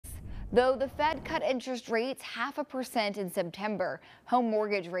Though the Fed cut interest rates 0.5% in September, home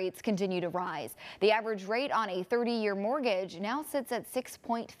mortgage rates continue to rise. The average rate on a 30-year mortgage now sits at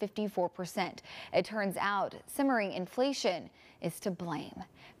 6.54%. It turns out simmering inflation is to blame.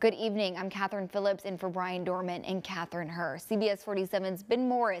 Good evening. I'm Catherine Phillips in for Brian Dorman and Catherine Herr. CBS 47's Ben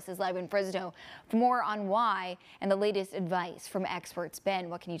Morris is live in Fresno for more on why and the latest advice from experts. Ben,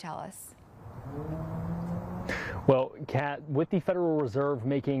 what can you tell us? Well, Kat, with the Federal Reserve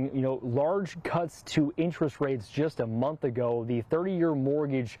making, large cuts to interest rates just a month ago, the 30-year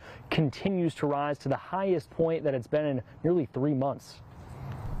mortgage continues to rise to the highest point that it's been in nearly 3 months.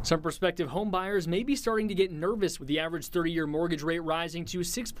 Some prospective home buyers may be starting to get nervous with the average 30-year mortgage rate rising to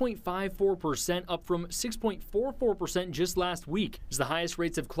 6.54%, up from 6.44% just last week, as the highest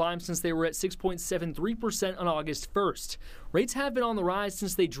rates have climbed since they were at 6.73% on August 1st. Rates have been on the rise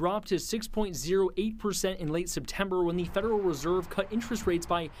since they dropped to 6.08% in late September when the Federal Reserve cut interest rates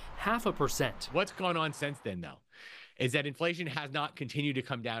by 0.5%. What's gone on since then, though, is that inflation has not continued to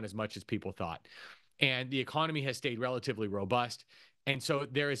come down as much as people thought, and the economy has stayed relatively robust. And so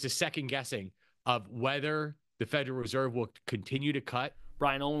there is a second guessing of whether the Federal Reserve will continue to cut.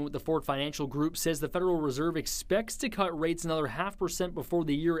 Brian Owen with the Ford Financial Group says the Federal Reserve expects to cut rates another 0.5% before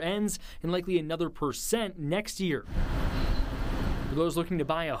the year ends and likely another % next year. For those looking to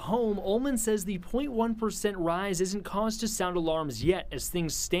buy a home, Ullman says the 0.1% rise isn't cause to sound alarms yet. As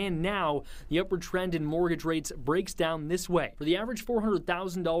things stand now, the upward trend in mortgage rates breaks down this way. For the average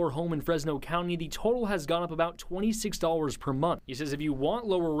 $400,000 home in Fresno County, the total has gone up about $26 per month. He says if you want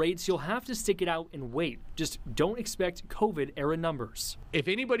lower rates, you'll have to stick it out and wait. Just don't expect COVID-era numbers. If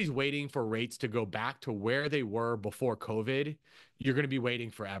anybody's waiting for rates to go back to where they were before COVID, you're going to be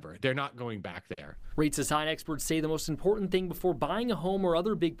waiting forever. They're not going back there. Rates aside, experts say the most important thing before buying a home or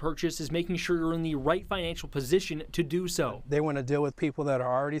other big purchase is making sure you're in the right financial position to do so. They want to deal with people that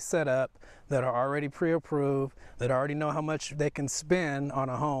are already set up, that are already pre-approved, that already know how much they can spend on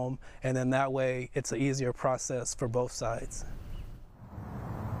a home, and then that way it's an easier process for both sides.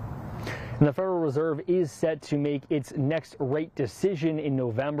 And the Federal Reserve is set to make its next rate decision in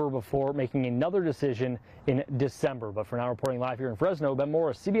November before making another decision in December. But for now, reporting live here in Fresno, Ben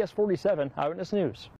Morris, CBS 47 Eyewitness News.